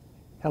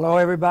Hello,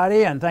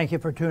 everybody, and thank you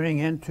for tuning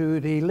in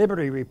to the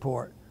Liberty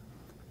Report.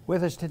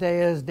 With us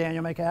today is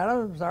Daniel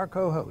McAdams, our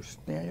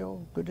co-host.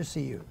 Daniel, good to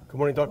see you. Good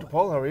morning, Dr.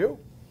 Paul. How are you?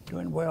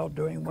 Doing well,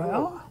 doing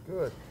well.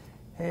 Good.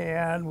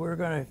 And we're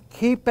going to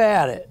keep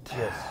at it.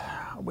 Yes.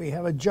 We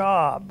have a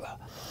job.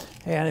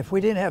 And if we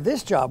didn't have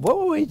this job, what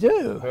would we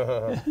do?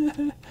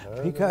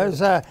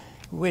 Because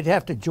we'd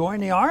have to join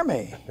the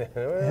Army.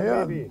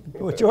 Maybe.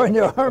 We'll join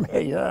the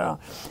Army. You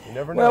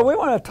never know. Well, we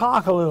want to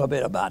talk a little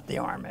bit about the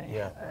Army.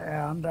 Yeah.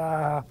 And,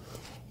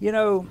 you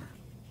know,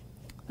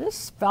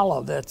 this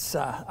fellow that's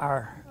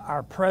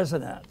our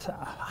president,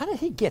 how did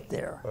he get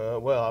there?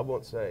 Well, I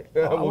won't say.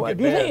 Do you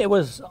think it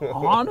was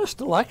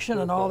honest election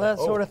and all that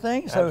sort of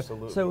thing?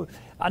 Absolutely. So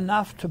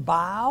enough to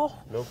bow?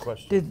 No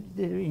question.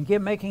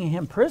 Did making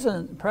him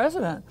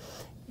president,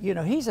 you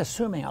know, he's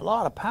assuming a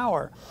lot of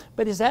power.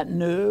 But is that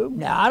new?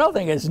 No, I don't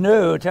think it's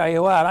new, tell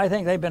you what. I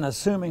think they've been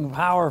assuming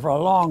power for a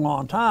long,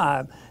 long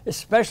time,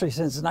 especially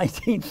since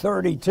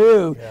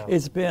 1932. Yeah.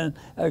 It's been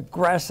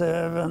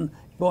aggressive and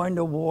going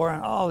to war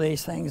and all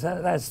these things.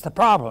 That's the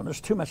problem. There's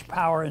too much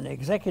power in the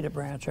executive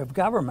branch of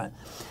government.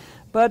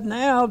 But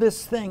now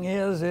this thing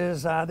is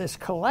this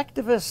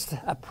collectivist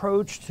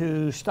approach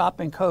to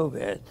stopping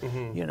COVID.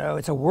 Mm-hmm. You know,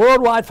 it's a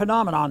worldwide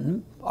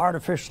phenomenon,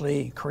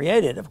 artificially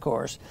created, of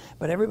course,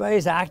 but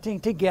everybody's acting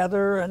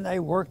together and they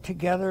work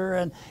together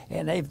and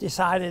they've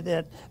decided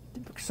that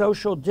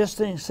social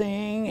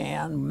distancing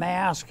and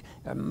masks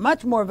are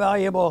much more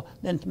valuable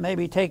than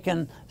maybe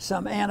taking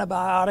some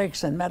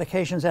antibiotics and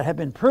medications that have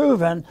been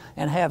proven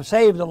and have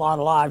saved a lot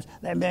of lives.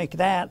 They make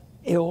that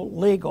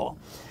illegal.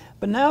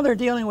 But now they're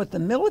dealing with the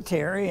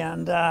military,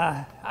 and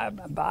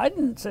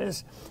Biden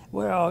says,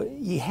 well,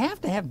 you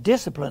have to have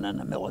discipline in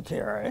the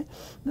military.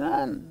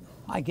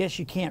 I guess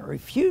you can't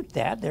refute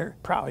that. There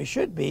probably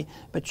should be,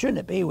 but shouldn't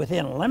it be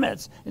within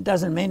limits? It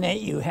doesn't mean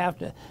that you have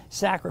to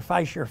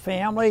sacrifice your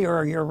family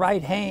or your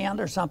right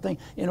hand or something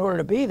in order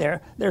to be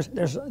there.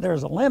 There's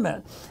a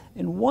limit.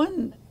 And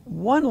one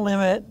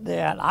limit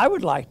that I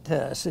would like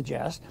to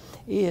suggest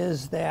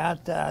is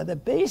that the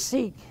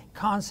basic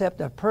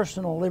concept of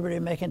personal liberty,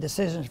 making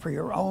decisions for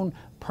your own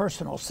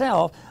personal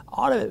self,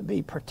 ought to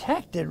be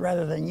protected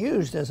rather than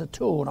used as a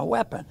tool and a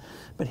weapon.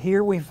 But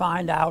here we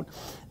find out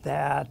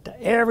that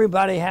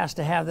everybody has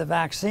to have the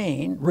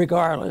vaccine,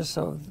 regardless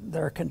of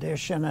their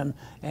condition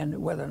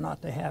and whether or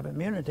not they have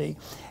immunity.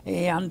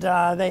 And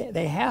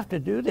they have to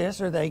do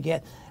this or they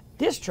get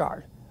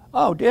discharged.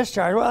 Oh,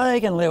 discharge, well,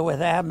 they can live with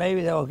that.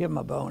 Maybe they'll give them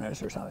a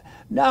bonus or something.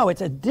 No, it's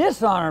a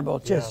dishonorable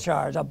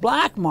discharge, a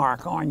black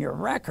mark on your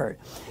record.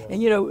 Yeah.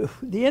 And, you know,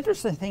 the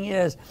interesting thing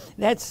is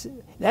that's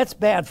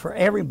bad for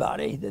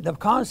everybody. The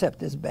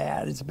concept is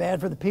bad. It's bad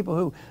for the people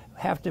who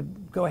have to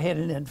go ahead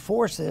and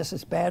enforce this.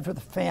 It's bad for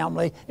the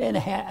family and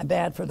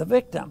bad for the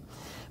victim.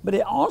 But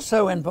it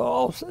also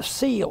involves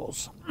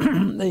SEALs.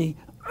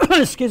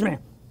 Excuse me,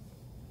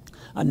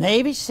 a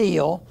Navy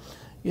SEAL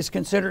is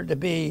considered to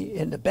be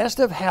in the best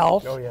of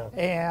health. Oh, yeah.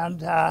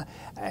 And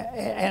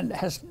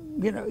has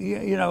you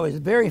know is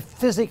very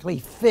physically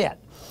fit,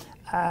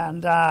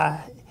 and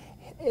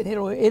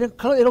it'll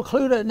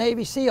include a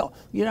Navy SEAL,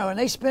 you know, and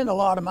they spend a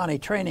lot of money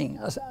training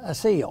a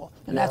SEAL,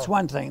 and that's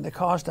one thing, the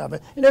cost of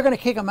it, and they're going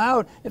to kick him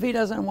out if he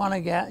doesn't want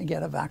to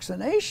get a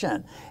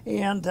vaccination,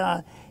 and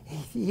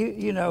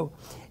you know.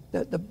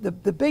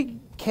 The big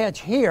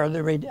catch here,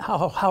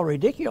 how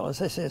ridiculous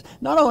this is,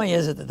 not only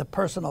is it the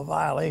personal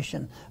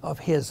violation of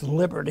his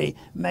liberty,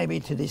 maybe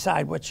to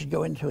decide what should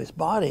go into his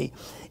body,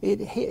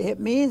 it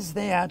means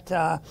that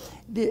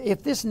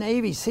if this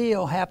Navy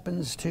SEAL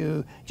happens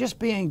to just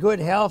be in good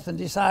health and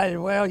decided,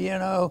 well, you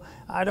know,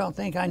 I don't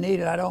think I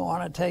need it, I don't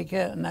want to take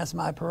it, and that's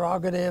my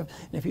prerogative,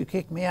 and if you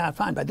kick me out,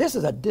 fine. But this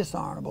is a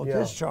dishonorable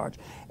discharge.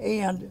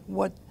 And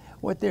what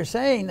they're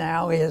saying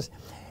now is,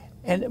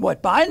 and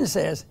what Biden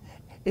says,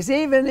 is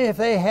even if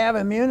they have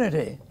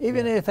immunity,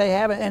 even if they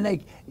haven't,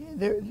 and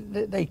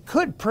they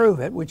could prove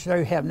it, which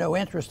they have no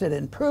interest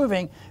in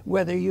proving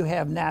whether you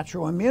have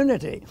natural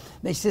immunity.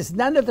 They says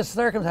none of the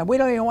circumstances, we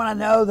don't even want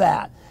to know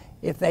that.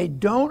 If they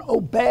don't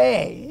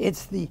obey,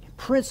 it's the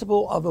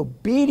principle of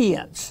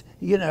obedience,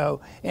 you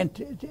know, and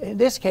in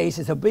this case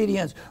it's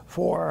obedience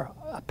for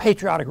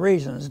patriotic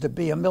reasons, to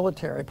be a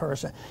military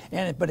person,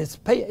 but it's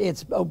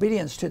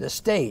obedience to the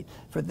state.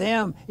 For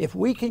them, if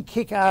we can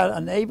kick out a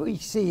Navy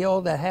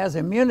SEAL that has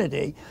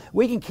immunity,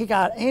 we can kick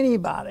out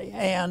anybody.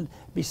 And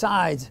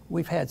besides,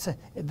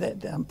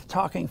 I'm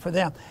talking for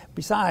them.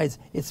 Besides,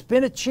 it's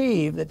been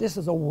achieved that this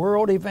is a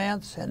world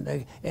event, and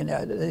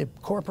the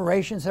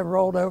corporations have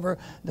rolled over,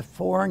 the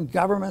foreign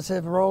governments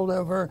have rolled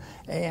over,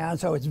 and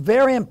so it's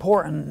very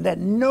important that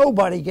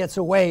nobody gets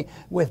away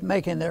with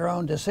making their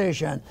own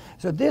decision.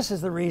 So this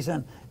is the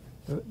reason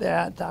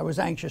that I was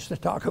anxious to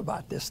talk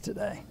about this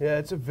today. Yeah,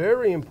 it's a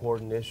very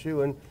important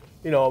issue, and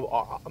you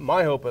know,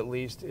 my hope at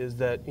least is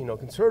that, you know,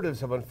 conservatives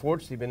have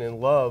unfortunately been in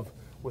love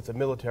with the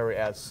military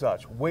as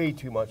such, way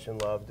too much in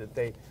love, that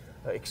they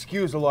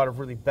excuse a lot of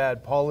really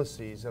bad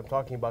policies. I'm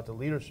talking about the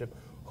leadership.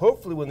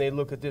 Hopefully when they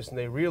look at this and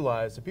they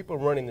realize the people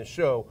running the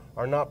show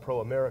are not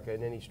pro-America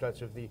in any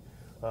stretch of the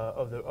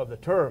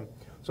term.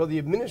 So the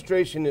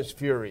administration is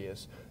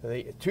furious.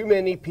 Too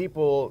many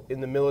people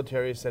in the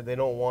military said they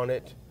don't want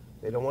it.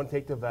 They don't want to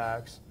take the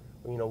vax.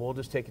 You know, we'll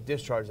just take a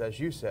discharge, as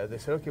you said. They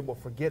said, okay, well,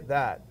 forget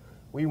that.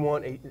 We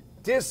want a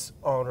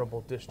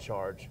dishonorable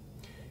discharge.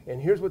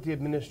 And here's what the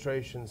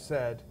administration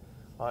said.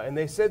 And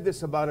they said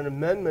this about an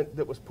amendment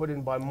that was put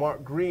in by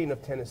Mark Green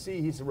of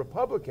Tennessee. He's a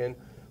Republican,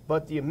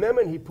 but the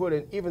amendment he put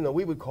in, even though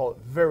we would call it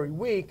very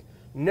weak,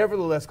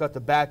 nevertheless got the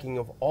backing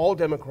of all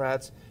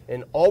Democrats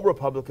and all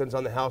Republicans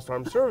on the House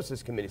Armed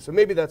Services Committee. So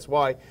maybe that's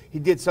why he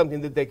did something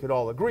that they could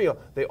all agree on.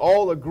 They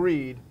all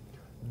agreed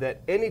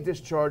that any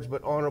discharge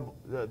but honorable,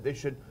 they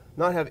should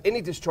not have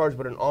any discharge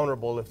but an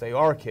honorable if they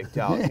are kicked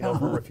out, you know,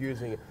 for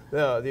refusing it.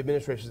 The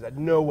administration said,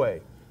 no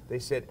way. They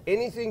said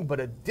anything but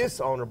a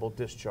dishonorable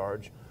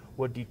discharge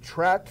would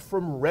detract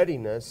from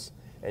readiness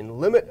and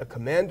limit a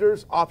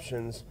commander's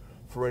options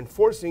for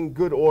enforcing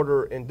good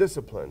order and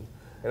discipline.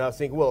 And I was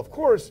thinking, well, of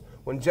course,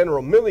 when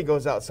General Milley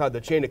goes outside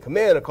the chain of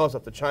command and calls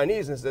up the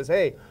Chinese and says,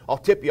 hey, I'll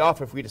tip you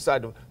off if we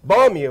decide to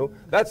bomb you,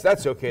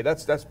 that's okay.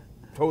 That's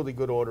totally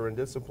good order and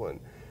discipline.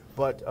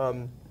 But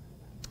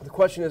the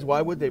question is,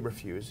 why would they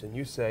refuse? And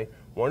you say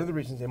one of the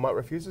reasons they might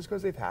refuse is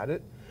because they've had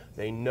it.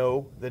 They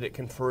know that it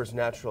confers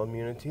natural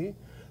immunity.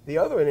 The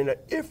other, and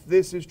if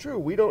this is true,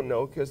 we don't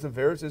know because the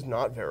virus is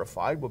not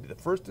verified. We'll be the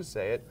first to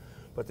say it.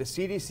 But the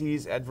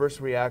CDC's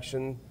adverse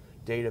reaction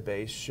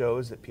database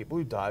shows that people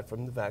who died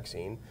from the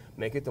vaccine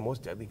make it the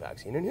most deadly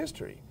vaccine in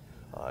history.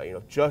 You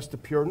know, just the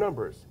pure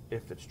numbers,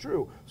 if it's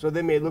true. So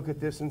they may look at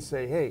this and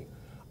say, hey,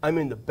 I'm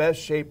in the best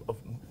shape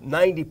of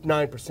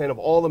 99% of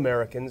all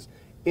Americans.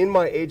 In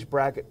my age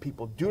bracket,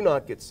 people do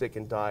not get sick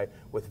and die,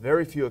 with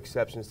very few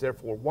exceptions.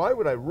 Therefore, why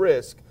would I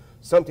risk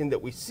something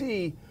that we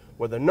see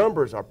where the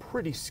numbers are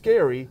pretty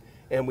scary,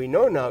 and we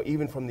know now,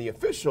 even from the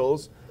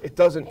officials, it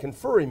doesn't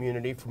confer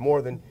immunity for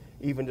more than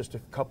even just a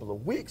couple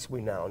of weeks,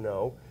 we now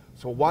know.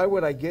 So why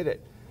would I get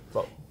it?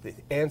 Well, the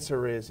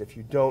answer is, if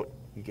you don't,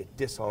 you get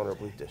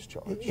dishonorably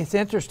discharged. It's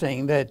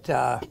interesting that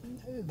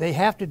they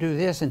have to do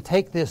this and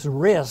take this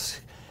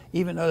risk,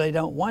 even though they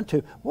don't want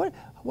to.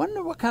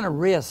 Wonder what kind of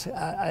risk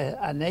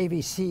a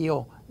Navy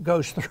SEAL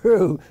goes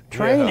through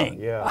training.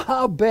 Yeah.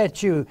 I'll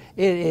bet you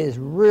it is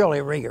really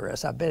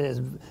rigorous. I bet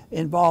it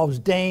involves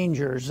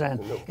dangers,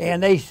 and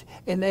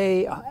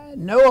they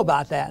know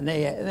about that,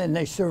 and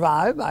they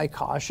survive by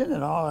caution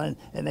and all, and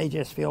they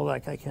just feel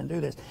like they can do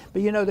this.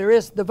 But you know, there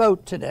is the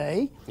vote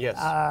today. Yes.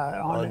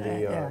 On the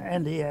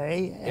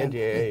NDA.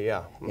 NDA,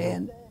 yeah.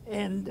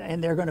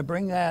 And they're going to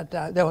bring that,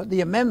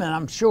 the amendment,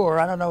 I'm sure,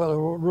 I don't know the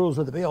rules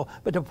of the bill,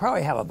 but they'll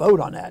probably have a vote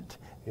on that.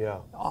 Yeah.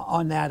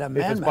 On that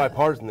amendment. If it's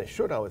bipartisan, they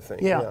should, I would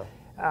think. Yeah.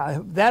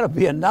 That'll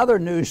be another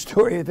news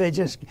story if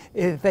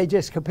they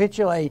just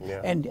capitulate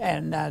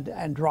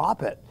and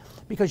drop it,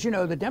 because you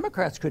know the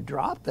Democrats could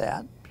drop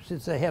that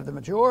since they have the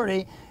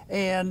majority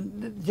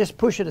and just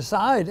push it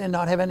aside and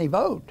not have any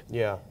vote.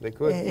 Yeah, they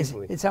could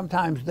easily. And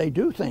sometimes they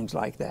do things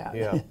like that.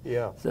 Yeah,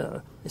 yeah.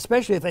 So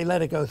especially if they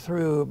let it go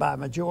through by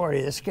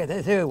majority,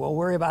 they do. We'll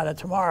worry about it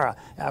tomorrow.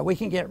 We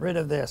can get rid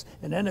of this,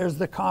 and then there's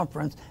the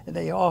conference, and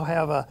they all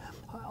have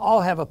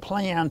a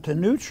plan to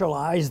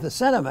neutralize the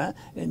sentiment.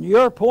 And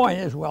your point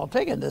is well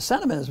taken. The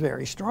sentiment is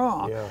very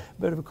strong. Yeah.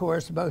 But of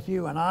course, both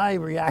you and I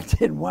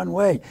reacted one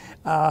way.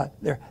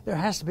 There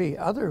has to be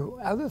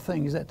other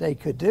things that they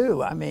could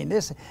do. I mean,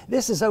 this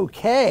is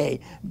okay,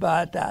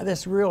 but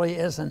this really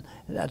isn't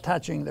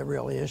touching the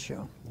real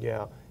issue.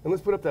 Yeah. And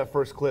let's put up that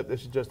first clip.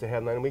 This is just a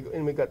headline.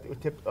 And we got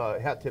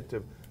hat tip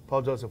to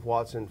Paul Joseph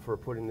Watson for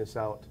putting this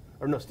out.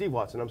 Or no, Steve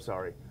Watson, I'm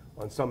sorry,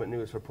 on Summit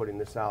News for putting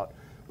this out.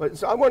 But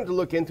so I wanted to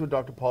look into it,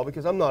 Dr. Paul,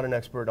 because I'm not an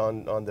expert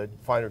on the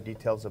finer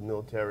details of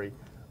military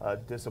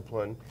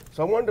discipline.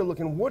 So I wanted to look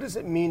in, what does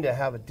it mean to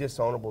have a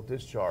dishonorable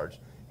discharge?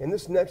 In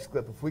this next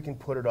clip, if we can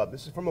put it up,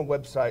 this is from a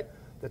website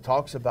that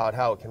talks about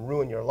how it can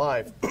ruin your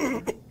life.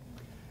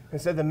 It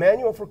said the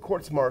Manual for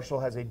Courts Martial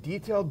has a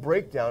detailed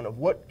breakdown of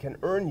what can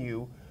earn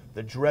you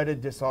the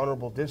dreaded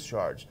dishonorable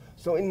discharge.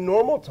 So in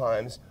normal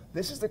times,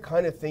 this is the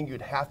kind of thing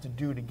you'd have to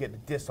do to get a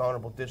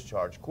dishonorable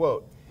discharge.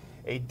 Quote,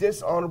 a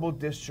dishonorable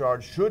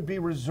discharge should be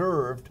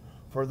reserved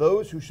for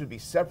those who should be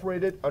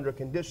separated under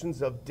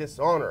conditions of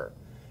dishonor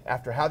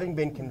after having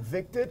been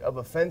convicted of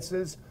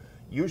offenses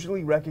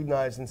usually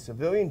recognized in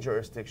civilian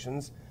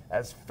jurisdictions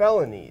as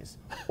felonies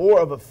or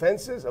of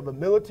offenses of a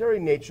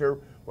military nature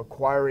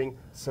requiring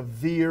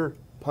severe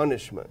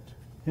punishment.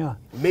 Yeah.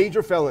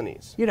 Major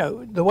felonies. You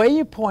know, the way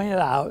you point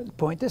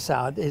this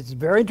out, it's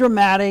very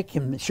dramatic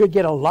and should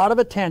get a lot of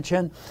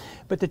attention.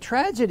 But the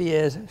tragedy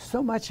is,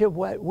 so much of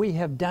what we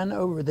have done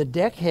over the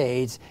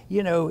decades,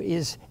 you know,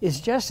 is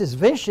just as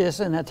vicious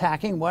in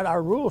attacking what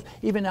our rules,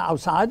 even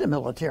outside the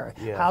military,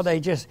 yes. How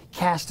they just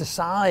cast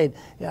aside,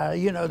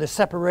 you know, the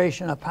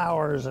separation of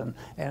powers and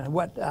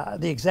what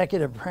the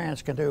executive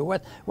branch can do,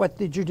 what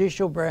the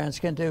judicial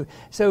branch can do.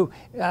 So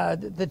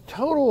the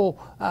total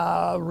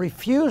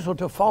refusal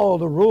to follow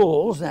the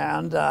rules,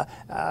 and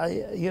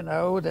you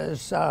know,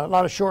 there's a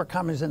lot of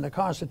shortcomings in the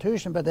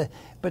Constitution,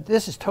 but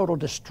this is total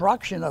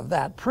destruction of that.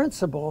 that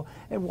principle,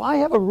 and why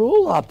have a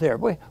rule up there?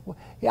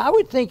 I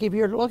would think if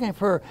you're looking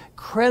for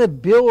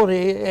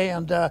credibility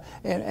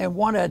and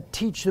want to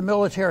teach the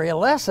military a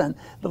lesson,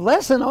 the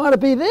lesson ought to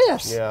be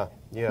this. Yeah.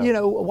 You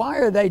know, why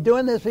are they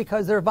doing this?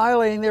 Because they're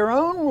violating their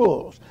own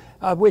rules,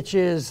 which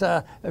is,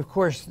 of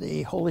course,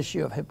 the whole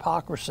issue of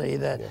hypocrisy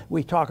that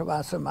we talk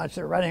about so much.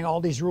 They're writing all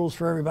these rules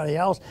for everybody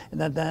else, and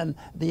then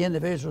the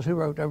individuals who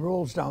wrote the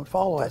rules don't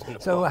follow it.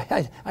 So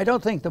I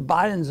don't think the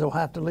Bidens will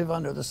have to live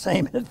under the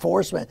same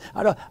enforcement.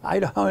 I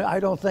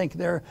don't think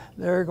they're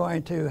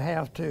going to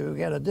have to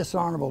get a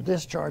dishonorable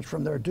discharge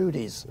from their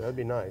duties. That'd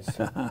be nice.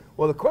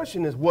 Well, the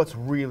question is, what's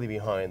really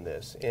behind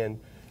this? And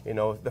you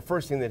know, the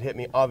first thing that hit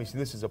me, obviously,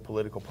 this is a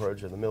political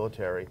purge of the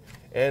military.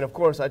 And of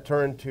course, I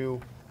turned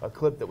to a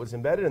clip that was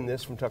embedded in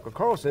this from Tucker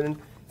Carlson. And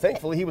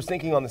thankfully, he was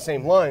thinking on the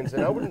same lines.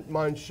 And I wouldn't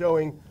mind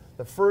showing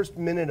the first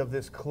minute of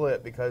this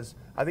clip because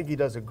I think he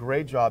does a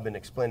great job in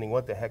explaining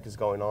what the heck is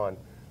going on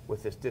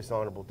with this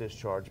dishonorable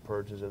discharge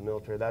purges of the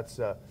military. That's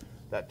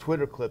that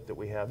Twitter clip that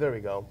we have. There we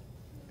go.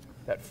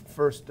 That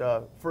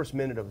first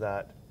minute of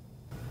that.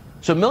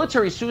 So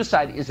military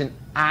suicide is an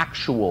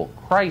actual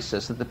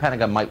crisis that the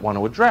Pentagon might want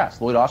to address.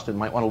 Lloyd Austin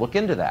might want to look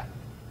into that.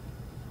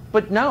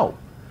 But no,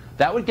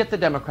 that would get the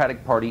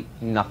Democratic Party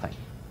nothing.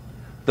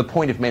 The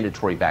point of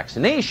mandatory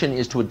vaccination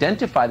is to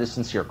identify the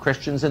sincere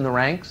Christians in the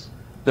ranks,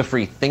 the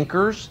free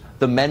thinkers,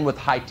 the men with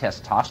high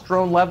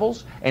testosterone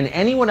levels, and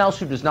anyone else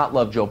who does not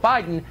love Joe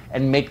Biden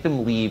and make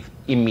them leave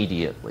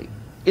immediately.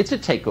 It's a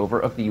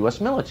takeover of the U.S.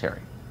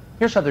 military.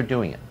 Here's how they're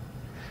doing it.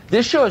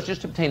 This show has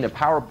just obtained a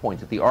PowerPoint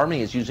that the Army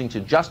is using to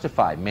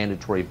justify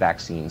mandatory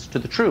vaccines to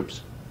the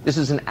troops. This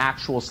is an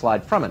actual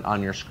slide from it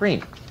on your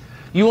screen.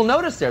 You will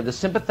notice there the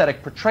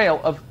sympathetic portrayal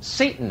of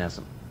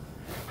Satanism.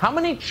 How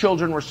many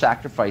children were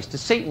sacrificed to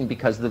Satan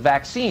because of the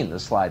vaccine? The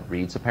slide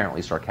reads,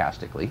 apparently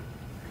sarcastically.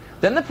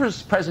 Then the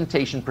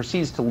presentation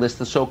proceeds to list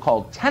the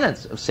so-called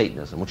tenets of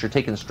Satanism, which are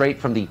taken straight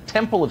from the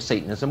Temple of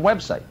Satanism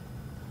website.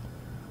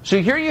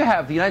 So here you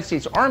have the United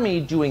States Army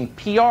doing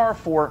PR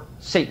for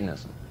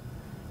Satanism.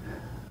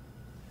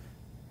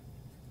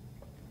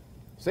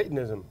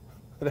 Satanism.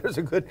 There's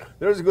a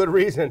good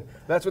reason.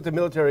 That's what the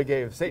military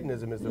gave.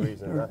 Satanism is the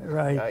reason.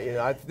 Right. You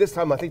know, this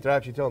time I think they're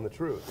actually telling the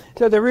truth.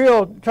 So the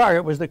real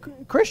target was the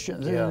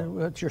Christians, Yeah. is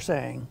what you're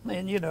saying.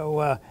 And, you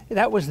know,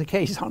 that was the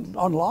case on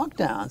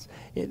lockdowns.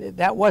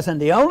 That wasn't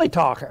the only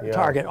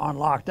target on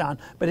lockdown,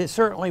 but it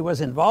certainly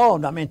was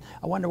involved. I mean,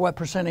 I wonder what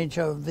percentage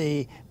of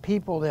the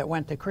people that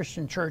went to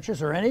Christian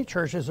churches or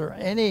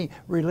any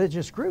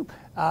religious group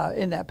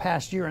in that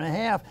past year and a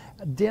half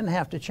didn't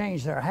have to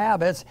change their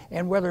habits,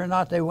 and whether or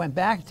not they went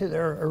back to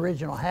their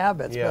original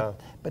habits. Yeah.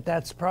 But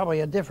that's probably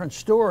a different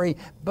story.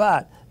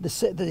 But the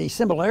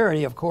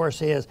similarity, of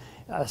course, is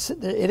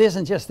it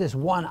isn't just this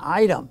one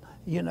item.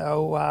 You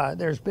know,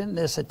 there's been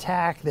this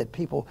attack that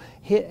people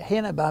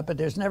hint about, but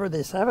there's never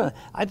this evidence.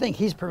 I think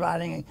he's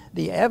providing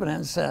the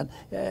evidence of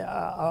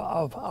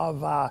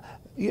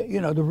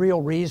you know, the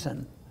real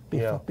reason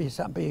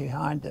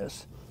behind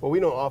this. Well, we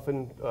don't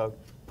often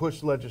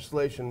push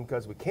legislation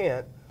because we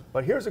can't,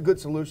 but here's a good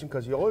solution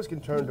because you always can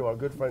turn to our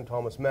good friend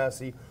Thomas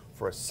Massie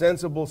for a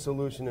sensible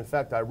solution. In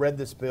fact, I read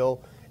this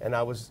bill and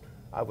I was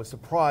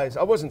surprised.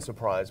 I wasn't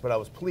surprised, but I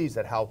was pleased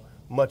at how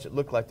much it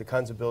looked like the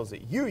kinds of bills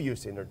that you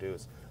used to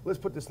introduce. Let's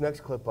put this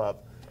next clip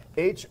up.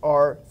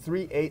 H.R.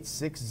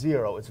 3860.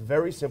 It's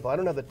very simple. I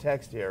don't have the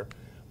text here,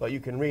 but you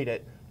can read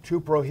it. To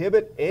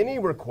prohibit any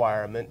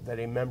requirement that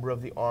a member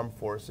of the armed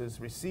forces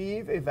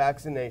receive a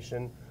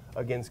vaccination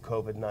against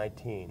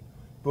COVID-19.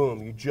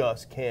 Boom, you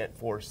just can't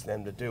force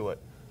them to do it.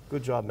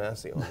 Good job,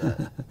 Massie, on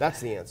that. That's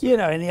the answer. You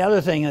know, and the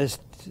other thing is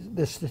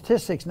the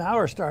statistics now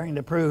are starting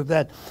to prove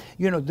that,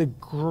 you know, the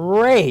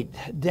great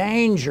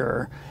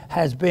danger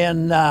has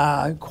been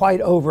quite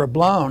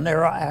overblown.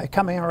 They're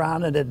coming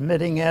around and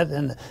admitting it,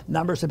 and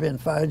numbers have been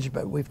fudged,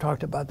 but we've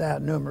talked about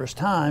that numerous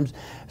times.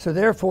 So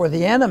therefore,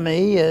 the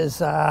enemy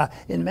is,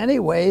 in many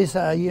ways,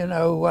 you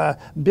know,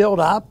 built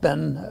up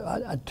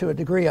and to a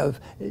degree of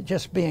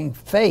just being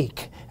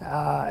fake,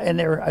 and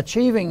they're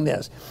achieving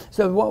this.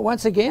 So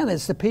once again,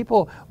 it's the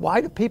people.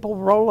 Why do people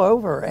roll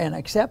over and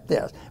accept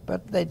this?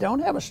 But they don't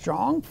have a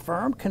strong,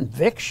 firm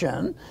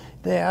conviction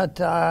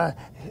that,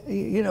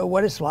 you know,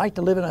 what it's like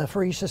to live in a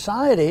free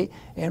society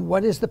and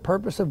what is the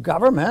purpose of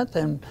government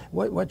and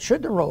what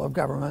should the role of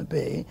government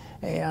be.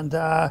 And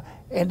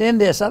then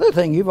this other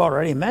thing you've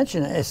already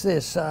mentioned is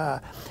this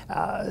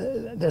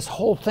this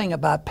whole thing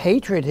about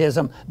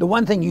patriotism. The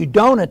one thing you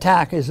don't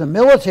attack is the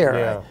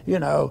military, you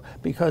know,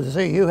 because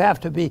you have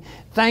to be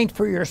thanked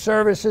for your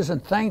services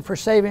and thanked for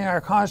saving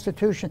our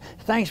Constitution,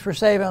 thanks for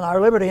saving our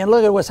liberty, and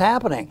look at what's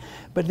happening.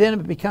 But then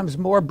it becomes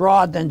more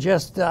broad than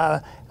just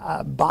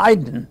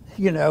Biden,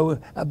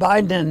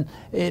 Biden,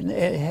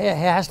 it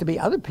has to be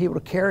other people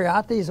to carry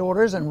out these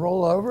orders and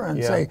roll over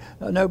and say,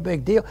 no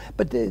big deal.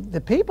 But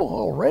the people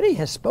already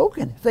have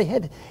spoken.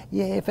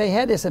 If they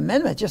had this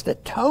amendment just to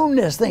tone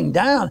this thing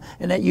down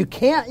and that you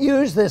can't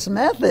use this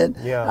method,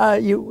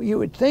 you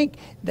would think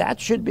that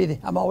should be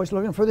I'm always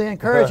looking for the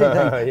encouraging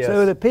thing. Yes.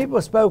 So the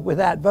people spoke with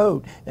that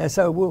vote. And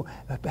so we'll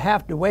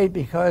have to wait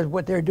because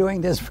what they're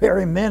doing this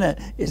very minute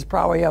is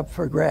probably up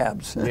for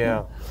grabs.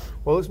 Yeah.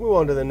 Well, let's move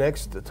on to the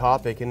next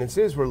topic, and this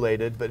is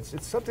related, but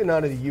it's something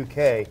out of the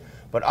UK,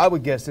 but I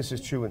would guess this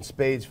is true in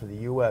spades for the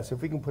US.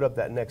 If we can put up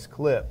that next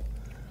clip.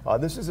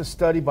 This is a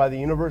study by the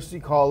University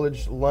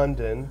College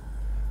London,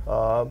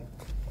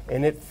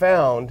 and it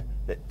found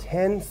that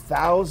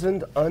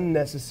 10,000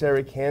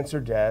 unnecessary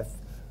cancer deaths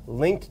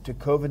linked to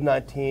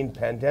COVID-19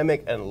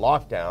 pandemic and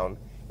lockdown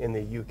in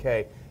the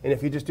UK. And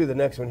if you just do the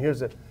next one,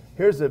 here's a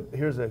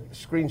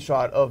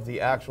screenshot of the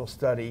actual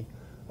study.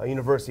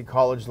 University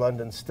College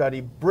London study,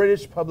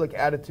 British public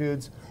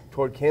attitudes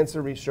toward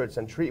cancer research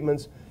and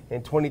treatments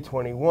in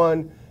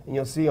 2021. And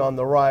you'll see on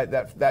the right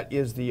that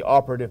is the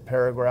operative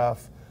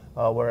paragraph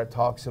where it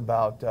talks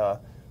about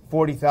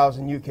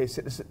 40,000 UK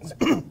citizens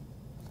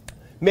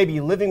maybe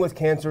living with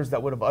cancers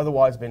that would have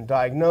otherwise been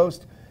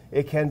diagnosed.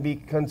 It can be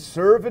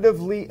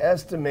conservatively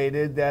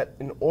estimated that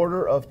an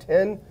order of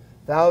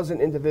 10,000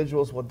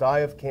 individuals will die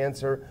of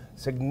cancer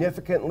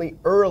significantly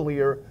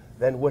earlier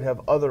than would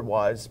have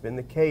otherwise been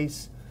the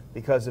case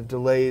because of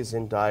delays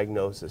in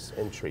diagnosis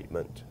and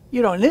treatment.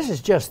 And this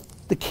is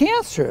just the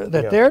cancer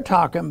that they're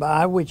talking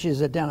about, which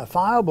is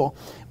identifiable,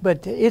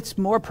 but it's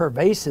more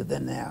pervasive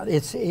than that.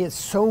 It's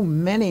so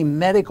many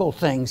medical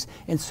things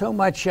and so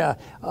much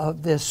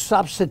of this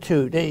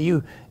substitute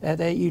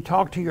that you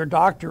talk to your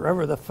doctor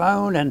over the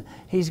phone and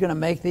he's going to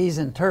make these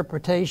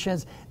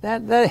interpretations.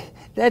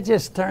 That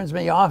just turns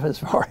me off as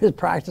far as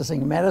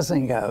practicing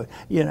medicine goes,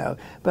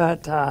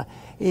 But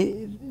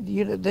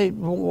the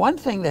one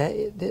thing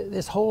that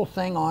this whole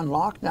thing on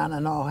lockdown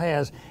and all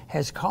has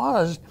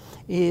caused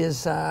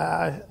is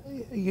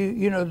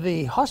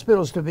the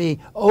hospitals to be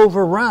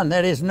overrun.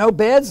 That is, no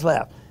beds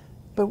left.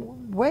 But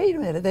wait a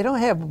minute, they don't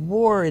have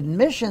more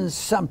admissions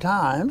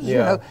sometimes,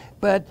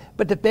 but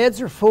the beds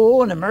are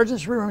full and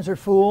emergency rooms are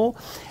full.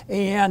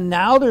 And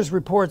now there's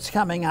reports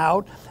coming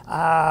out,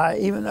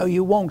 even though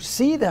you won't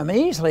see them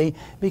easily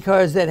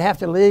because they'd have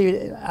to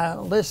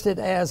list it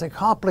as a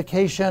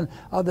complication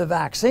of the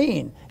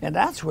vaccine. And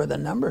that's where the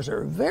numbers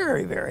are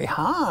very, very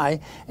high.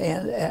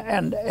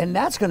 And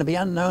that's going to be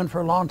unknown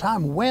for a long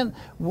time. When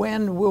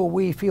will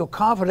we feel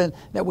confident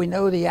that we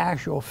know the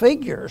actual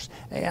figures?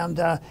 And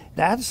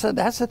that's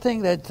the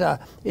thing that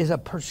is a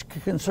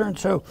concern.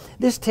 So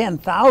this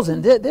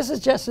 10,000, this is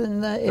just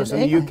in the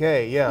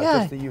UK,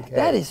 just the UK.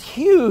 That is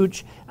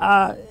huge.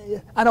 I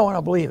don't want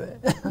to believe it.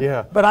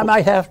 But I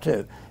might have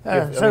to.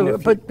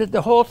 But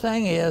the whole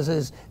thing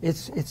is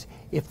it's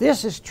if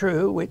this is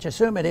true, which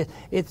assume it is,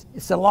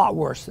 it's a lot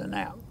worse than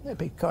that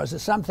because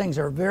some things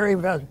are very,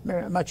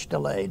 very much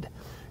delayed.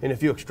 And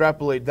if you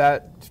extrapolate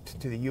that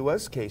to the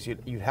U.S. case,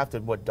 you'd have to,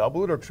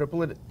 double it or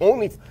triple it?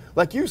 Only,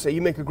 like you say,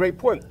 you make a great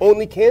point,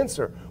 only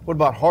cancer. What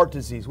about heart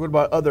disease? What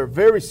about other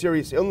very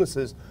serious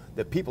illnesses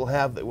that people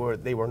have that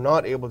they were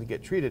not able to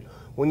get treated?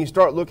 When you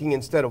start looking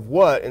instead of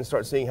and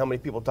start seeing how many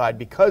people died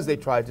because they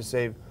tried to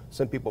save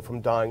some people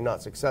from dying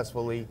not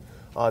successfully,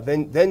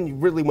 then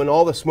really when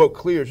all the smoke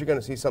clears, you're going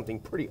to see something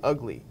pretty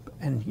ugly.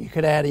 And you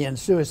could add in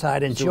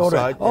suicide in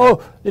children.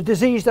 Oh, the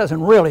disease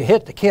doesn't really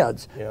hit the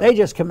kids. They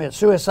just commit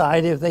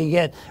suicide if they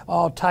get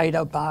all tight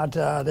about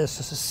this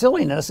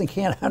silliness and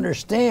can't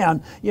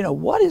understand,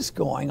 what is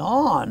going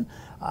on.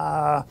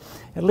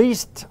 At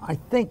least I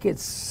think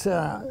it's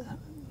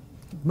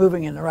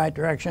moving in the right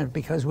direction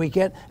because we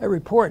get a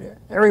report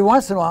every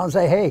once in a while and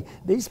say, hey,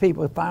 these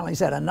people finally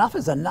said enough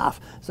is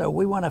enough. So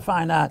we want to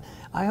find out.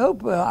 I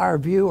hope our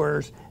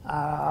viewers,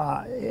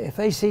 if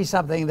they see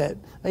something that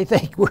they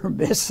think we're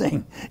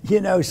missing,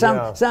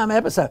 some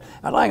episode,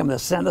 I'd like them to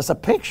send us a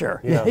picture,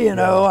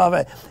 of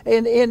it.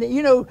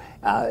 And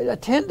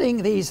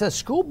attending these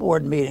school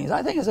board meetings,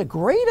 I think is a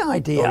great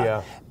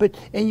idea. But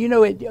it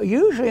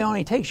usually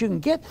only takes,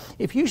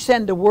 if you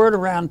send the word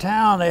around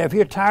town, if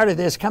you're tired of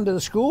this, come to the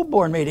school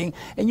board meeting,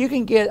 and you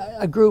can get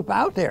a group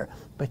out there.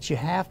 But you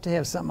have to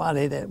have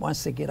somebody that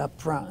wants to get up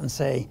front and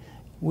say,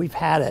 we've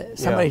had it.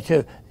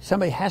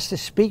 Somebody has to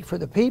speak for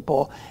the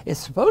people. It's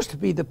supposed to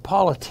be the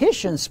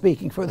politicians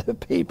speaking for the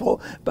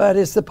people, but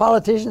it's the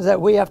politicians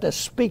that we have to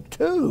speak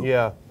to.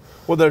 Yeah.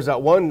 Well, there's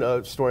that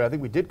one story I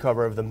think we did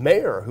cover of the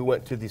mayor who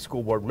went to the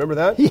school board. Remember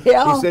that?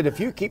 Yeah. He said, if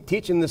you keep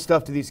teaching this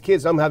stuff to these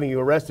kids, I'm having you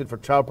arrested for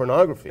child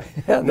pornography.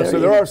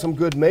 There are some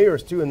good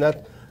mayors too, and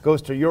that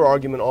goes to your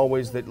argument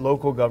always that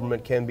local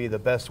government can be the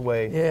best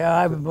way.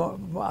 Yeah,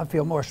 I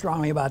feel more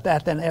strongly about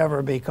that than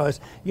ever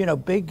because,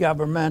 big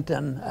government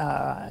and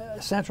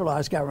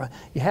centralized government,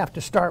 you have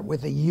to start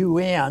with the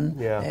UN.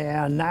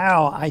 And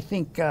now I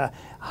think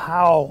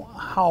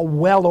how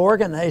well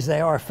organized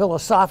they are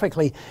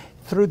philosophically,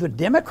 through the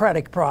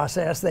democratic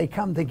process, they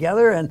come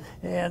together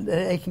and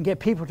they can get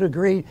people to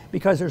agree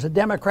because there's a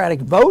democratic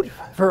vote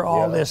for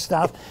all this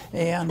stuff.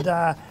 And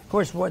of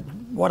course,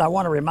 what I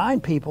want to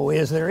remind people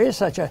is there is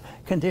such a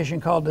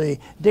condition called the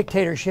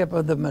dictatorship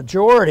of the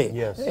majority.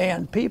 Yes.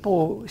 And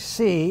people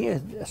see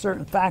a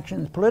certain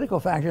faction, political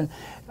faction,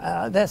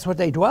 that's what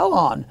they dwell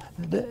on.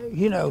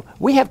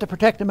 We have to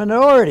protect the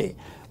minority.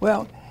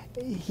 Well,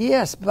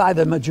 yes, by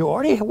the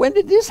majority. When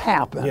did this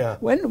happen? Yeah.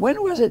 When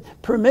was it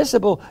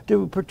permissible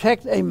to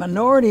protect a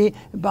minority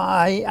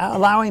by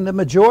allowing the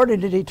majority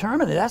to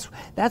determine it?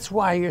 That's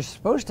why you're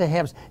supposed to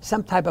have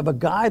some type of a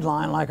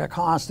guideline like a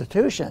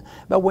constitution.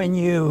 But when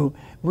you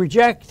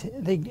reject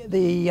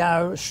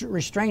the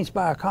restraints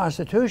by a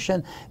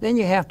constitution, then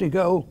you have to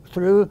go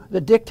through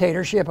the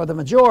dictatorship of the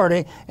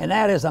majority, and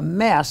that is a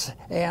mess.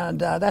 And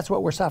that's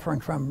what we're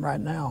suffering from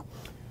right now.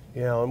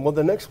 Yeah, and well,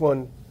 the next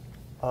one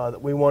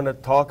that we want to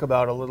talk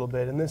about a little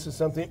bit, and this is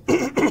something,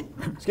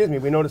 excuse me,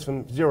 we noticed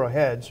from Zero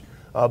Hedge,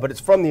 but it's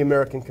from the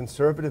American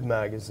Conservative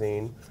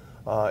magazine,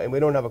 and we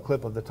don't have a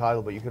clip of the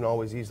title, but you can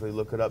always easily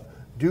look it up.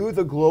 Do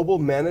the global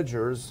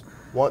managers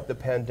want the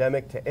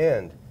pandemic to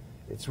end?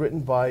 It's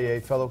written by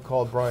a fellow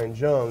called Brian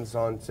Jones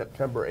on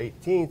September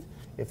 18th,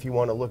 if you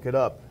want to look it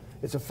up.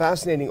 It's a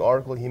fascinating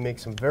article. He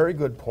makes some very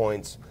good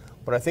points,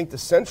 but I think the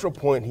central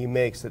point he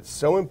makes that's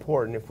so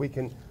important, if we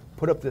can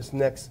put up this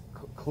next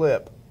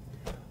clip,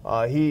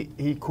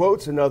 he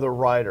quotes another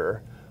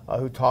writer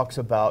who talks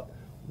about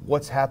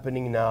what's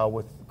happening now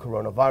with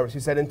coronavirus. He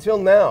said, until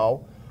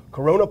now,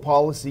 corona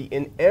policy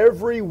in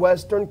every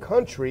Western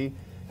country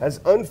has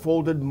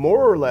unfolded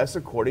more or less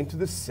according to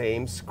the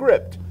same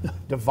script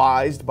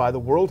devised by the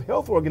World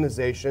Health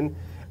Organization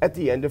at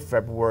the end of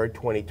February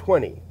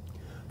 2020.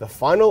 The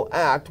final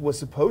act was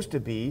supposed to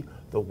be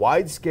the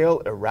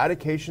wide-scale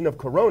eradication of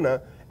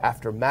corona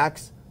after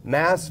mass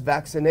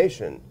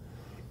vaccination.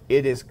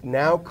 It is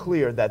now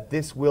clear that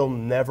this will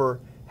never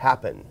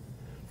happen.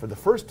 For the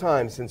first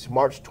time since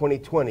March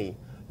 2020,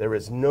 there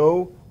is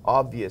no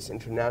obvious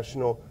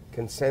international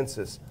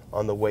consensus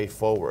on the way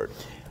forward.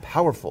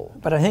 Powerful.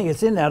 But I think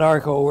it's in that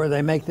article where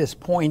they make this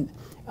point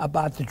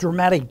about the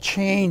dramatic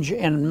change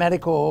in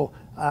medical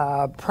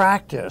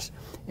practice,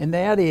 and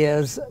that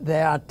is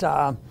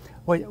that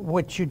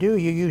what you do,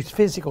 you use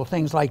physical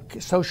things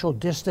like social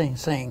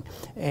distancing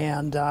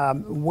and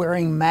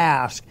wearing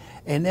masks.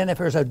 And then if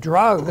there's a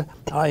drug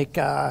like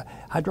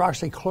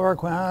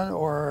hydroxychloroquine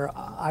or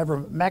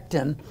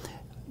ivermectin,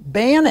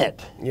 ban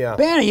it. Yeah.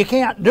 Ban it. You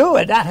can't do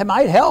it. That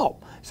might help.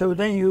 So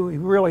then you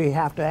really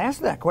have to ask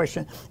that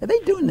question. Are they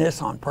doing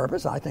this on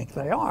purpose? I think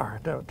they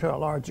are to a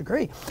large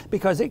degree,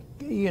 because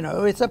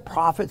it's a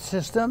profit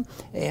system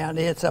and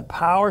it's a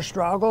power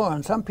struggle,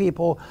 and some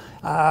people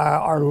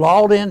are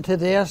lulled into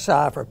this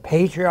for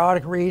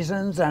patriotic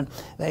reasons, and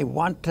they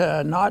want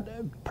to not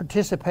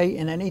participate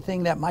in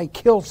anything that might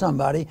kill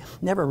somebody,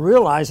 never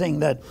realizing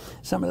that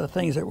some of the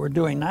things that we're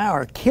doing now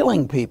are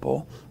killing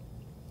people.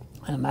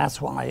 And that's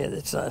why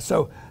it's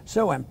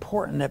so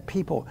important that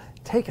people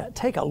take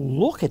a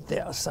look at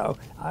this. So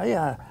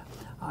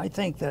I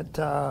think that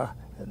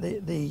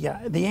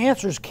the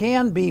answers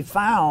can be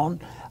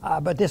found,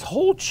 but this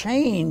whole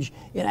change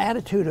in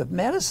attitude of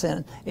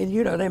medicine,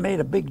 and they made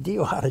a big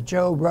deal out of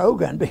Joe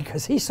Rogan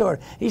because he sort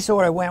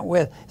of went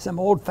with some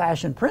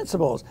old-fashioned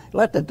principles.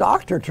 Let the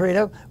doctor treat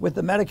them with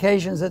the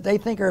medications that they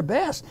think are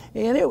best.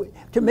 And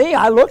to me,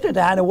 I looked at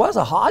that and it was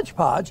a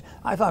hodgepodge.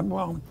 I thought,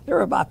 well, there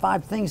were about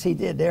 5 things he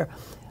did there.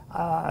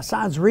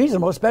 Sounds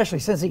reasonable, especially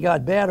since he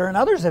got better, and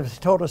others have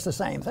told us the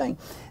same thing.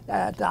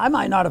 That I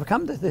might not have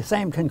come to the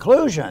same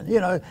conclusion.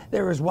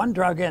 There was one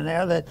drug in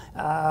there that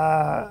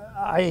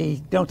I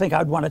don't think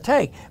I'd want to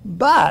take,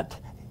 but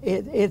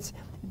it's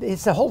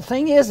the whole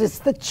thing is it's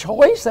the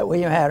choice that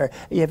we matter.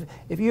 If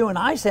you and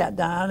I sat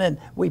down and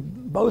we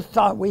both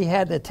thought we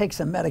had to take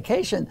some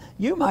medication,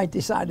 you might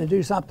decide to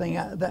do something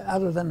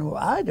other than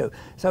what I do.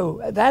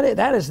 So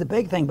that is the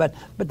big thing. But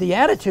the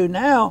attitude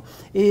now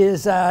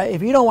is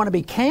if you don't want to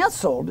be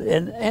canceled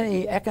in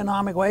any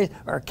economic way,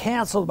 or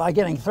canceled by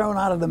getting thrown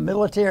out of the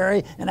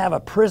military and have a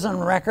prison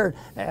record,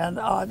 and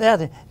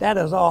that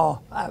is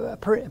all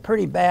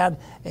pretty bad,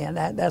 and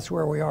that's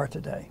where we are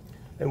today.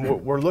 And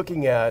what we're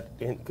looking at,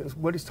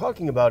 what he's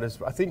talking about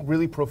is, I think,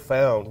 really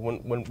profound.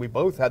 When we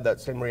both had that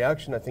same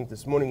reaction, I think,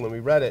 this morning when we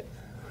read it,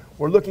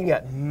 we're looking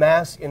at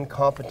mass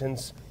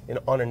incompetence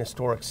on an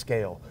historic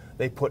scale.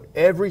 They put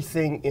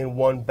everything in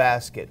one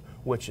basket,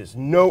 which is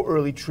no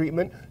early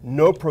treatment,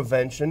 no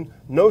prevention,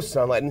 no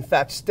sunlight. In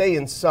fact, stay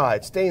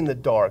inside, stay in the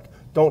dark,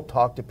 don't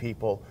talk to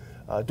people,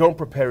 don't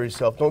prepare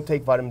yourself, don't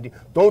take vitamin D,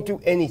 don't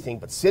do anything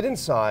but sit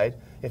inside.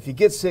 If you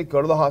get sick,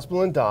 go to the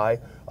hospital and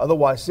die.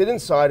 Otherwise, sit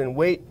inside and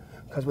wait,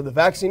 because when the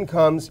vaccine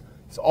comes,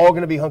 it's all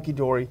going to be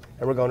hunky-dory,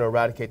 and we're going to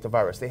eradicate the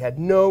virus. They had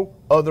no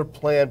other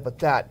plan but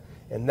that,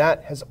 and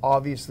that has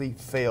obviously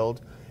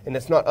failed. And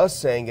it's not us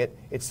saying it,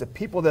 it's the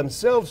people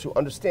themselves who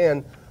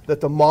understand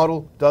that the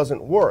model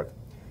doesn't work.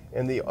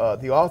 And the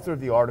author of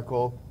the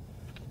article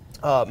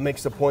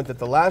makes the point that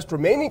the last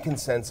remaining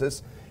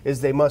consensus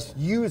is they must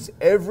use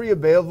every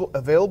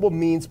available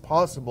means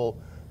possible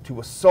to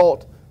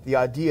assault the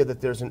idea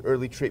that there's an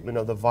early treatment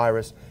of the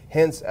virus.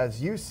 Hence,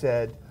 as you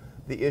said,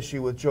 the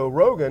issue with Joe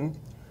Rogan,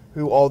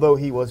 who, although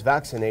he was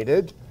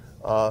vaccinated,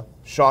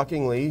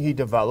 shockingly, he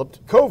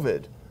developed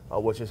COVID,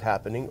 which is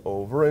happening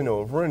over and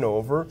over and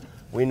over.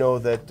 We know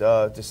that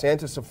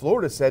DeSantis of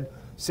Florida said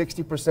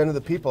 60% of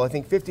the people, I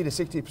think 50 to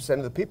 60%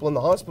 of the people in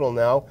the hospital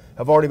now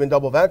have already been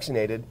double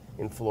vaccinated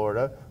in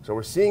Florida. So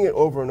we're seeing it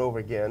over and over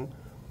again.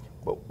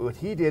 But what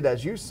he did,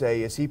 as you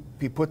say, is he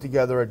put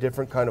together a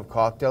different kind of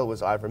cocktail. It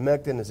was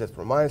ivermectin,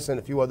 azithromycin,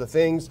 a few other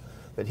things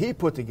that he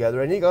put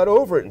together, and he got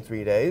over it in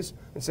 3 days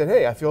and said,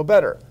 hey, I feel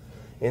better.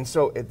 And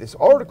so this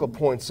article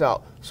points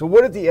out, so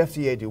what did the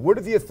FDA do? What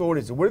did the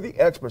authorities do? What did the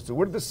experts do?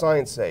 What did the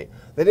science say?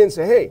 They didn't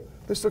say, hey,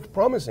 this looks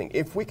promising.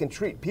 If we can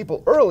treat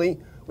people early,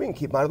 we can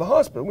keep them out of the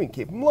hospital. We can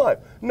keep them alive.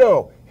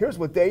 No, here's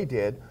what they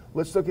did.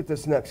 Let's look at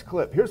this next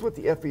clip. Here's what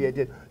the FDA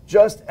did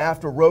just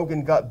after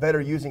Rogan got better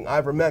using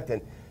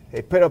ivermectin.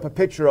 They put up a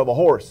picture of a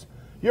horse.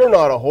 You're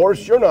not a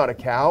horse. You're not a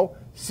cow.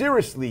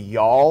 Seriously,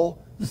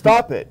 y'all,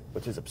 stop it,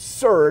 which is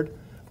absurd.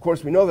 Of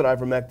course, we know that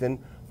ivermectin,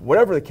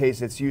 whatever the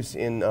case, its use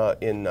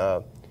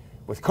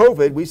with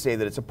COVID, we say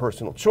that it's a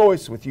personal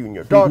choice with you and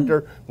your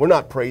doctor. We're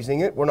not praising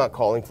it. We're not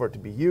calling for it to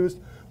be used.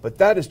 But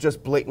that is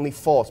just blatantly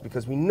false,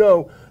 because we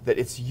know that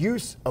its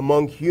use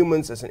among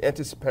humans as an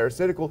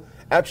antiparasitical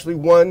actually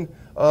won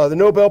the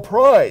Nobel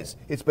Prize.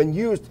 It's been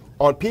used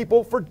on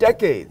people for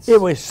decades.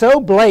 It was so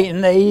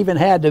blatant they even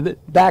had to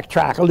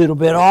backtrack a little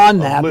bit on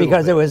that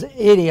because it was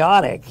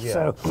idiotic. Yeah.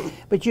 So,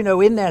 but you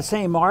know, in that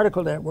same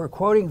article that we're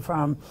quoting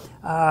from,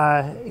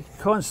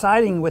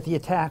 coinciding with the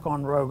attack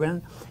on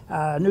Rogan,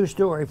 a news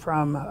story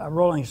from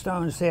Rolling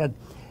Stone said,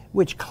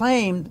 which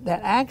claimed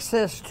that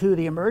access to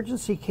the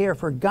emergency care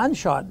for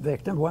gunshot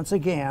victims, once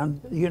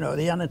again, you know,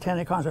 the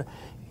unintended consequence,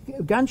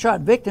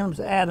 gunshot victims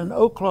at an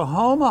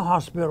Oklahoma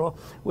hospital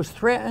was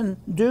threatened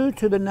due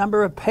to the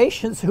number of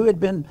patients who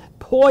had been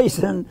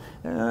poisoned,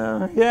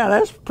 yeah,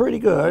 that's pretty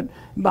good,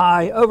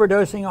 by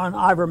overdosing on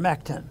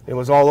ivermectin. It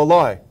was all a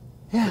lie.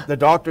 Yeah. The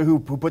doctor who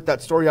put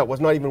that story out was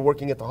not even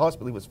working at the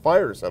hospital. He was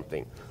fired or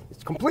something.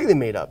 It's completely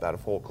made up out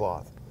of whole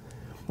cloth.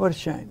 What a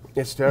shame.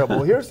 It's terrible.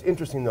 Well, here's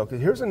interesting though,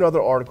 because here's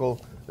another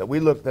article that we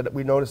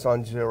noticed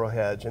on Zero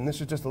Hedge, and this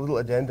is just a little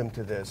addendum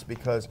to this,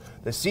 because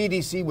the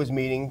CDC was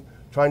meeting,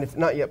 trying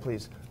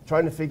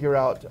to figure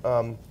out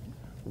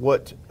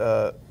what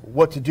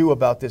to do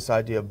about this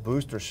idea of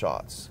booster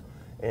shots.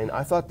 And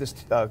I thought this,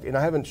 and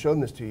I haven't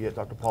shown this to you yet,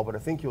 Dr. Paul, but I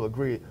think you'll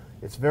agree,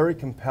 it's very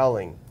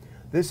compelling.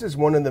 This is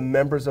one of the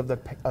members of the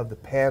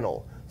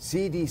panel,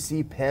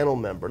 CDC panel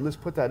member. Let's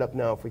put that up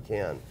now if we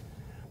can,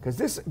 because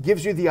this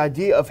gives you the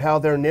idea of how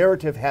their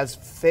narrative has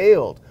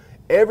failed.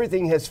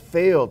 Everything has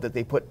failed, that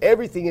they put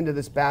everything into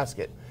this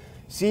basket.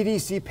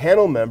 CDC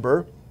panel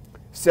member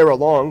Sarah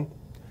Long,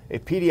 a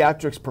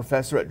pediatrics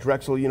professor at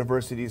Drexel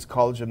University's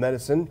College of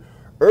Medicine,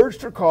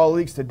 urged her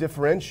colleagues to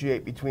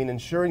differentiate between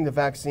ensuring the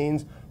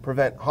vaccines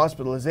prevent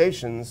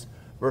hospitalizations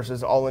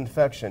versus all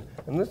infection.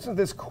 And listen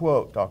to this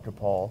quote, Dr.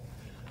 Paul.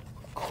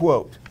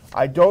 Quote,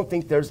 I don't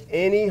think there's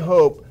any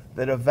hope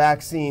that a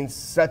vaccine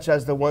such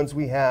as the ones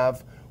we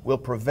have will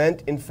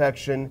prevent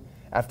infection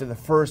after the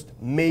first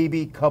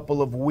maybe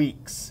couple of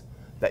weeks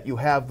that you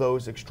have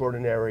those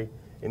extraordinary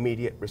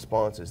immediate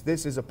responses.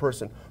 This is a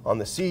person on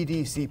the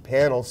CDC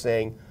panel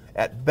saying,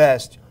 at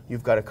best,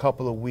 you've got a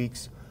couple of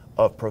weeks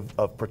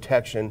of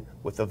protection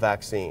with the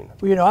vaccine.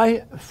 Well, you know,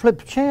 I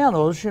flipped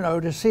channels, you know,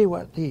 to see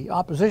what the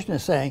opposition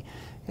is saying,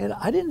 and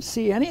I didn't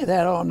see any of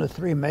that on the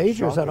three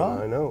majors Shocking, at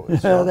all. I know.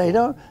 They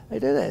don't. They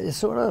do that. It's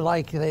sort of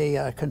like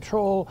they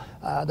control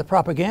the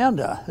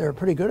propaganda. They're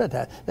pretty good at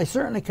that. They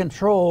certainly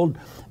controlled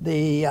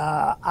the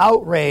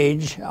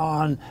outrage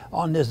on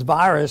this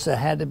virus that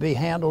had to be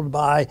handled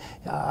by,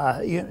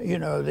 you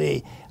know,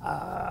 the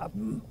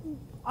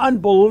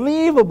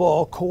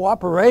unbelievable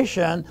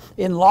cooperation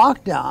in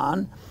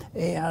lockdown.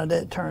 And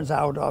it turns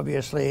out,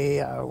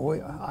 obviously,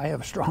 I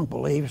have strong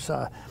beliefs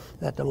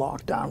that the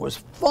lockdown was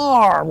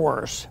far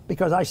worse,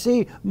 because I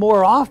see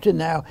more often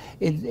now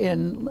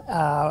in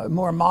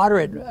more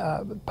moderate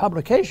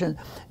publication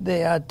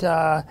that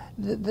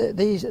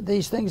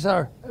these things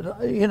are,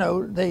 you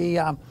know, they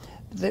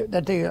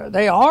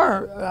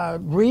are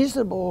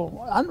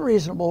reasonable,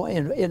 unreasonable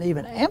in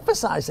even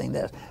emphasizing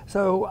this.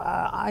 So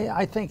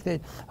I think that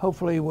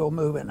hopefully we'll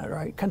move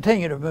in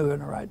continue to move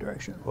in the right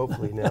direction.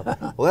 Hopefully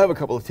now. We'll have a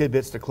couple of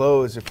tidbits to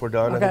close if we're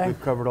done. Okay. I think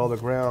we've covered all the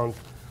ground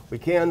we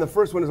can. The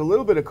first one is a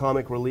little bit of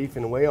comic relief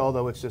in a way,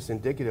 although it's just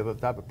indicative of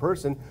the type of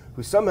person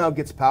who somehow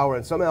gets power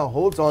and somehow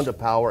holds on to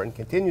power and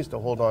continues to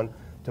hold on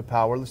to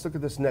power. Let's look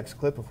at this next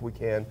clip if we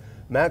can.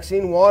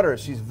 Maxine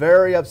Waters, she's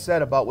very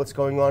upset about what's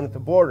going on at the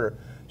border.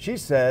 She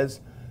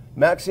says,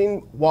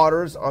 Maxine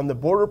Waters on the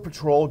Border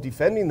Patrol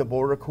defending the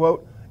border,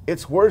 quote,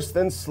 it's worse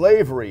than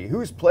slavery.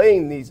 Who's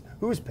paying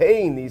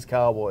these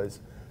cowboys?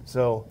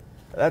 So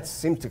that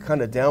seems to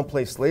kind of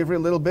downplay slavery a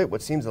little bit,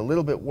 what seems a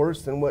little bit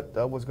worse than what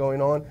was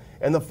going on.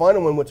 And the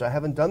final one, which I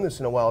haven't done this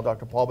in a while,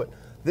 Dr. Paul, but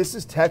this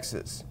is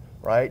Texas,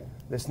 right?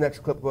 This next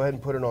clip, go ahead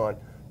and put it on.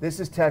 This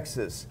is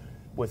Texas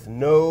with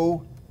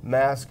no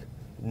mask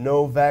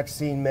no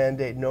vaccine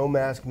mandate, no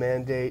mask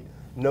mandate,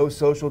 no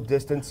social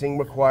distancing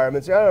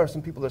requirements. There are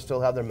some people that still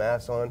have their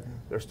masks on.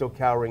 They're still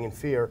cowering in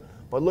fear.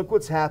 But look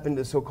what's happened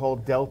to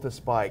so-called Delta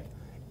spike.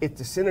 It's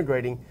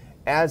disintegrating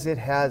as it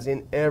has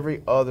in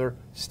every other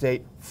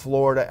state,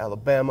 Florida,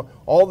 Alabama,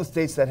 all the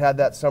states that had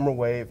that summer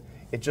wave.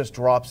 It just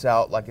drops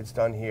out like it's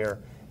done here.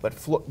 But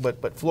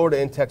Florida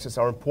and Texas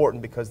are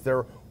important because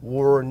there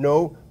were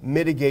no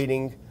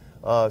mitigating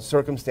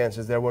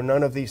circumstances. There were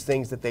none of these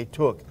things that they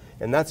took.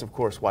 And that's, of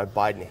course, why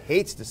Biden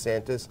hates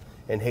DeSantis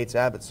and hates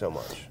Abbott so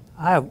much.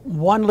 I have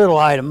one little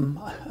item,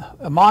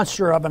 a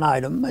monster of an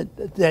item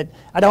that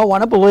I don't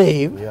want to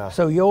believe,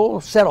 so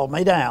you'll settle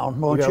me down.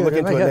 We're going to look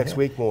into it next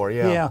week more,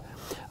 Yeah.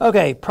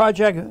 Okay,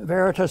 Project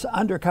Veritas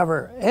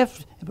undercover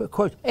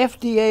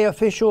FDA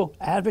official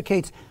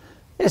advocates,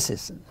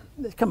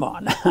 come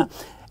on,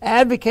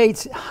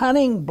 advocates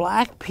hunting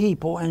black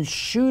people and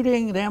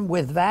shooting them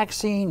with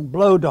vaccine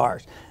blow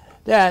darts.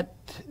 That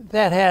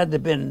had to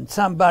have been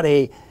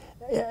somebody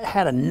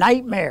had a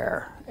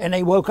nightmare and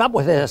they woke up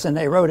with this and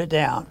they wrote it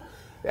down.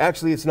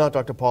 Actually, it's not,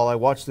 Dr. Paul. I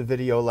watched the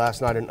video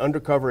last night, an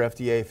undercover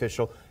FDA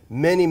official,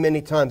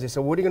 many times. They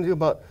said, what are you going to do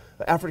about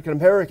African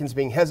Americans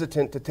being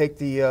hesitant to take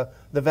the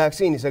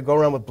vaccine? He said, go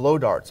around with blow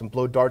darts and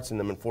blow darts in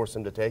them and force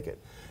them to take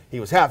it. He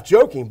was half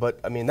joking, but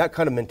I mean, that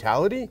kind of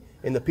mentality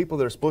in the people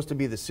that are supposed to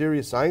be the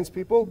serious science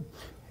people.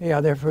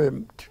 Yeah, they're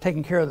for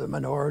taking care of the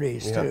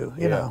minorities too,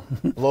 you know.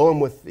 Blow them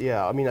with,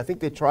 I mean, I think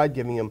they tried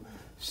giving him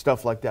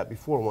stuff like that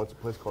before once, a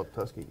place called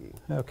Tuskegee.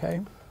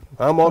 Okay.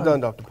 I'm all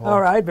done, Dr. Paul.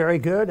 All right, very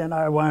good. And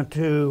I want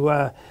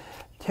to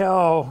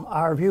tell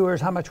our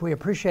viewers how much we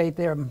appreciate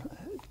them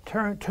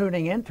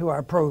tuning into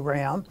our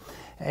program.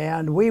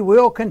 And we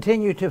will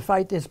continue to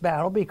fight this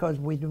battle because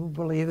we do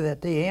believe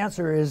that the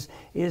answer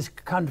is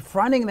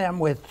confronting them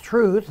with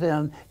truth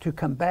and to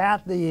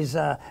combat these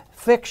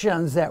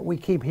fictions that we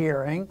keep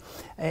hearing.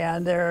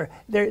 And they're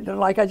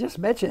like I just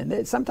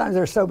mentioned, sometimes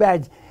they're so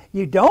bad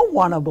you don't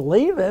want to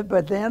believe it,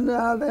 but then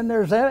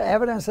there's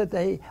evidence that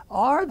they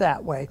are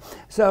that way.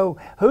 So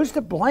who's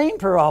to blame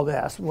for all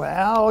this?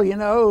 Well, you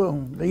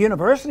know, the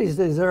universities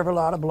deserve a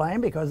lot of blame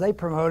because they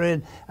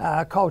promoted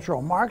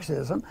cultural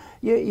Marxism.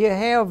 You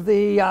have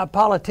the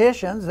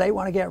politicians, they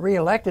want to get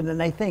reelected and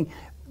they think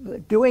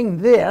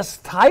doing this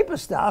type of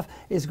stuff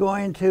is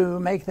going to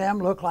make them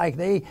look like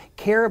they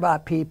care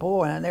about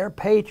people and they're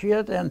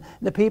patriot and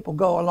the people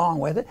go along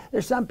with it.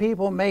 There's some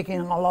people making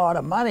a lot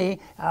of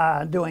money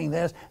doing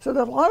this. So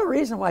there's a lot of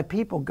reasons why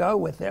people go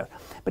with this.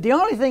 But the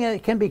only thing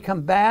that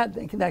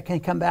can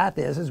combat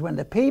this is when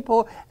the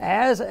people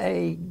as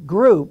a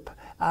group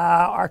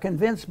are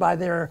convinced by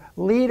their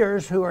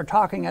leaders who are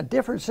talking a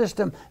different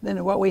system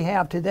than what we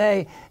have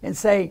today and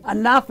say,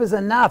 enough is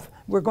enough.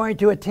 We're going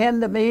to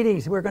attend the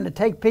meetings. We're going to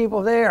take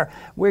people there.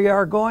 We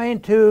are going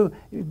to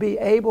be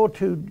able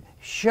to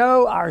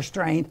show our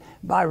strength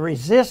by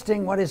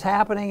resisting what is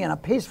happening in a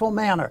peaceful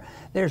manner.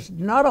 There's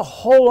not a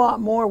whole lot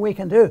more we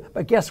can do,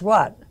 but guess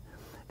what?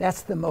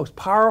 That's the most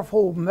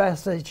powerful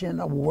message in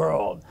the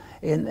world.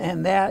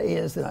 And that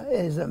is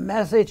a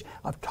message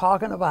of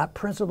talking about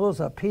principles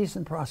of peace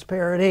and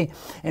prosperity.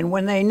 And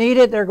when they need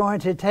it, they're going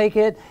to take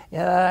it.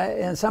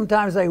 And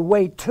sometimes they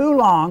wait too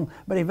long,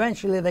 but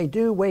eventually they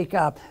do wake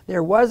up.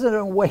 There was an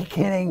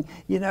awakening,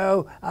 you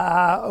know,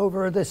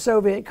 over the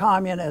Soviet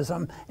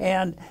communism.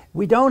 And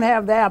we don't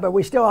have that, but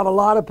we still have a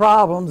lot of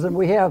problems. And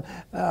we have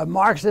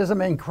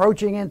Marxism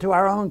encroaching into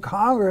our own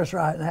Congress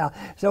right now.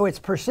 So it's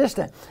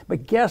persistent.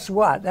 But guess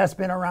what? That's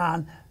been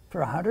around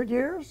for 100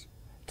 years?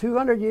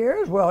 200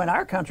 years? Well, in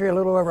our country, a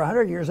little over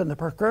 100 years in the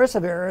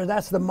progressive era,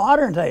 that's the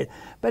modern day.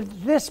 But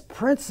this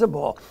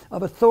principle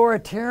of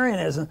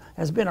authoritarianism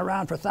has been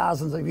around for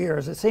thousands of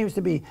years. It seems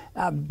to be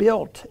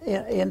built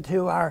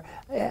into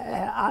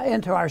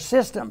our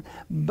system.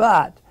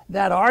 But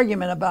that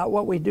argument about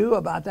what we do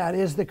about that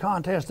is the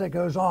contest that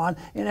goes on,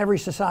 and every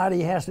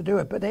society has to do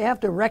it. But they have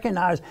to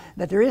recognize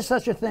that there is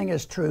such a thing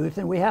as truth,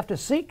 and we have to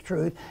seek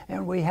truth,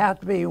 and we have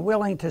to be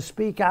willing to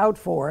speak out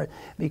for it,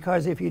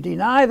 because if you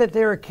deny that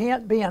there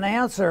can't be an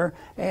answer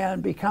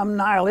and become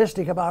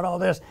nihilistic about all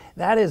this,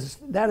 that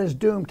is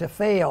doomed to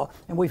fail,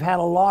 and we've had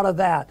a lot of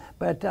that.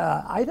 But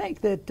I think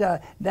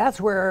that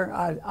that's where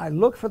I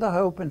look for the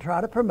hope and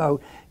try to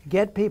promote,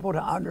 get people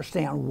to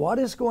understand what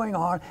is going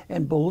on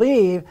and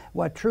believe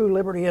what true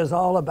liberty is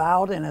all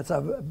about, and it's a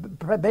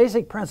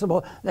basic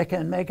principle that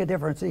can make a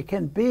difference. It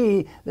can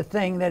be the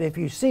thing that if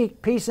you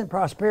seek peace and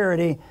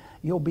prosperity,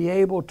 you'll be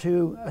able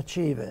to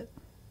achieve it.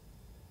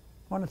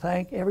 I want to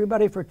thank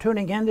everybody for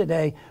tuning in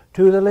today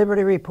to the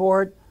Liberty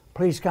Report.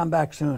 Please come back soon.